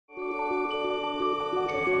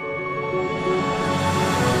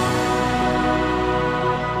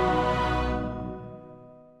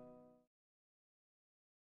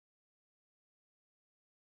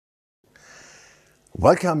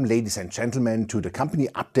Welcome, ladies and gentlemen, to the company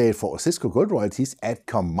update for Osisko Gold Royalties at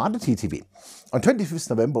Commodity-TV. On 25th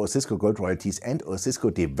November, Osisko Gold Royalties and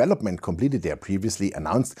Osisko Development completed their previously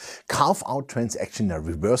announced carve-out transaction, a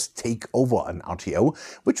reverse takeover, an RTO,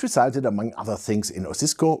 which resulted, among other things, in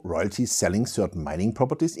Osisko Royalties selling certain mining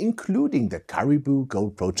properties, including the Cariboo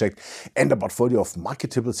gold project and a portfolio of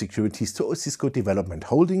marketable securities to Osisko Development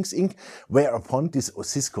Holdings Inc, whereupon this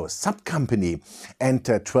Osisko subcompany and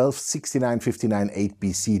 126959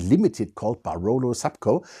 BC Limited, called Barolo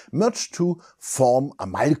Subco, merged to form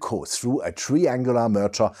Amalco through a triangular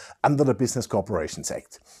merger under the Business Corporations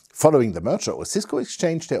Act. Following the merger, Osisko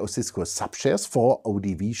exchanged their Osisko subshares for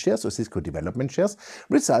ODV shares, Osisko Development shares,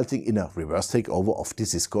 resulting in a reverse takeover of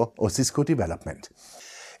Osisko Development.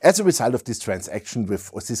 As a result of this transaction with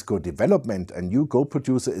Osisko Development, a new gold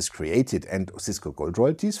producer is created, and Osisko Gold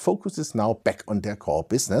Royalties focuses now back on their core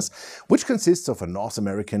business, which consists of a North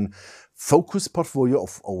American focused portfolio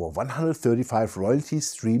of over 135 royalty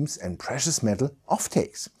streams and precious metal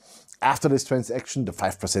offtakes. After this transaction, the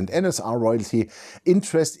 5% NSR royalty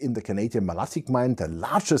interest in the Canadian Malartic mine, the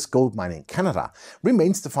largest gold mine in Canada,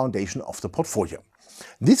 remains the foundation of the portfolio.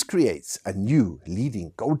 This creates a new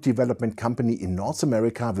leading gold development company in North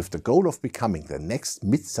America with the goal of becoming the next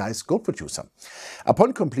mid-sized gold producer.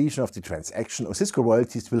 Upon completion of the transaction, Osisko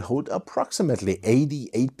Royalties will hold approximately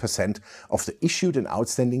 88% of the issued and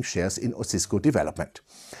outstanding shares in Osisko Development.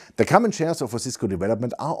 The common shares of Osisko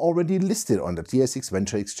Development are already listed on the TSX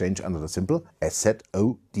Venture Exchange under the symbol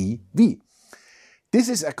SZODV. This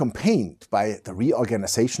is accompanied by the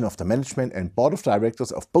reorganization of the management and board of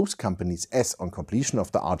directors of both companies, as on completion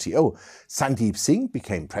of the RTO, Sandeep Singh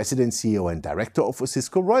became President, CEO and Director of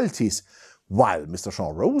Osisko Royalties, while Mr.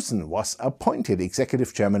 Sean Rosen was appointed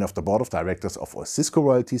Executive Chairman of the Board of Directors of Osisko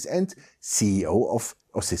Royalties and CEO of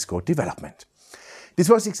Osisko Development. This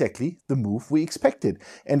was exactly the move we expected,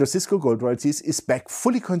 and Osisko Gold Royalties is back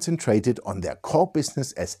fully concentrated on their core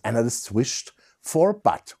business as analysts wished for,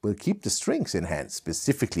 but will keep the strings in hand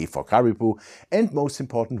specifically for Cariboo, and most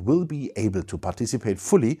important, will be able to participate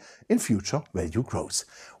fully in future value growth.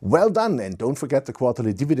 Well done, and don't forget the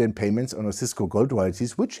quarterly dividend payments on Osisko Gold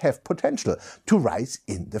Royalties, which have potential to rise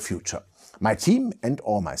in the future. My team and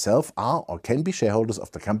or myself are or can be shareholders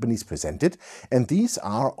of the companies presented, and these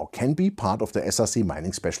are or can be part of the SRC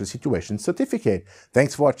Mining Special Situation Certificate.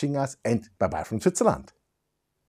 Thanks for watching us, and bye-bye from Switzerland.